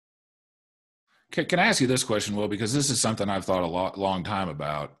Can I ask you this question, Will? Because this is something I've thought long time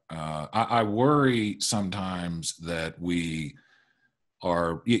about. I worry sometimes that we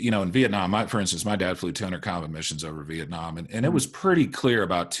are, in Vietnam, for instance, my dad flew 200 combat missions over Vietnam, and it Mhm. was pretty clear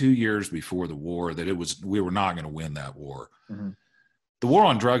about 2 years before the war that we were not going to win that war. Mhm. The war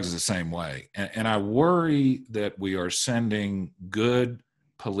on drugs is the same way. And I worry that we are sending good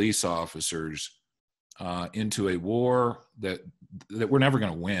police officers into a war that we're never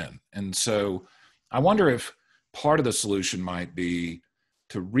going to win. And so I wonder if part of the solution might be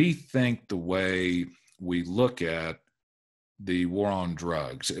to rethink the way we look at the war on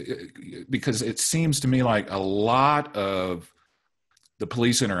drugs, because it seems to me like a lot of the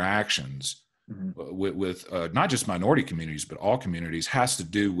police interactions Mhm. with not just minority communities, but all communities has to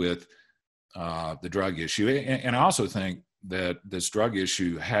do with the drug issue. And I also think that this drug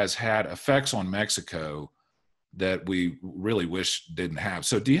issue has had effects on Mexico that we really wish didn't have.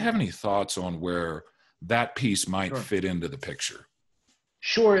 So do you have any thoughts on where that piece might Sure. fit into the picture?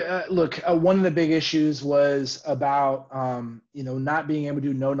 Sure. Look, one of the big issues was about not being able to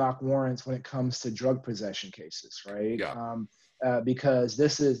do no-knock warrants when it comes to drug possession cases, right? Yeah. Because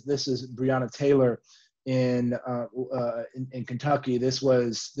this is Breonna Taylor in Kentucky. There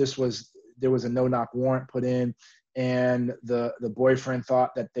was a no-knock warrant put in, and the boyfriend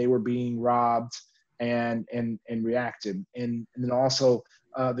thought that they were being robbed and reacted, and then also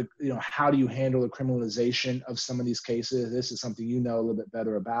how do you handle the criminalization of some of these cases? This is something you know a little bit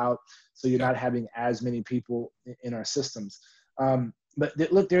better about, so you're Yeah. not having as many people in our systems.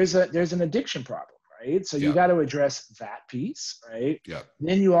 Look, there's an addiction problem, right? So you Yeah. got to address that piece, right? Yeah.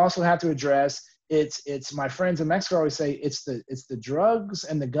 Then you also have to address it's my friends in Mexico always say it's the drugs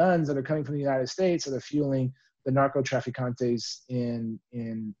and the guns that are coming from the United States that are fueling the narco traficantes in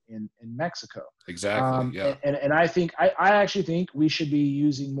Mexico. Exactly. Yeah. And I actually think we should be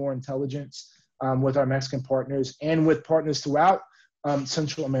using more intelligence with our Mexican partners and with partners throughout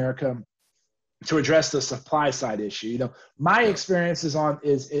Central America to address the supply side issue. My Yeah. experience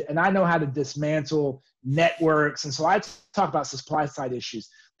and I know how to dismantle networks, and so I talk about supply side issues.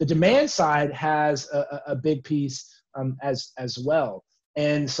 The Yeah. demand side has a big piece as well.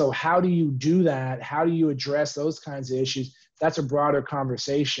 And so how do you do that? How do you address those kinds of issues? That's a broader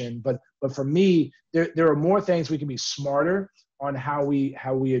conversation. But for me, there are more things we can be smarter on how we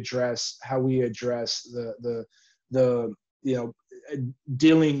address the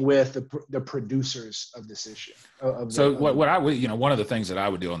dealing with the producers of this issue. So what I would, one of the things that I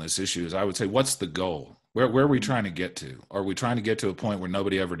would do on this issue is I would say, what's the goal? Where are we trying to get to? Are we trying to get to a point where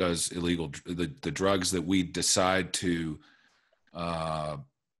nobody ever does the drugs that we decide to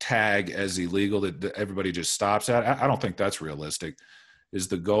tag as illegal, that everybody just stops at? I don't think that's realistic. Is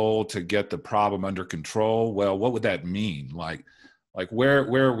the goal to get the problem under control? Well, what would that mean? Like where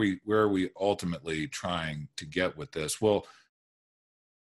are we ultimately trying to get with this? Well,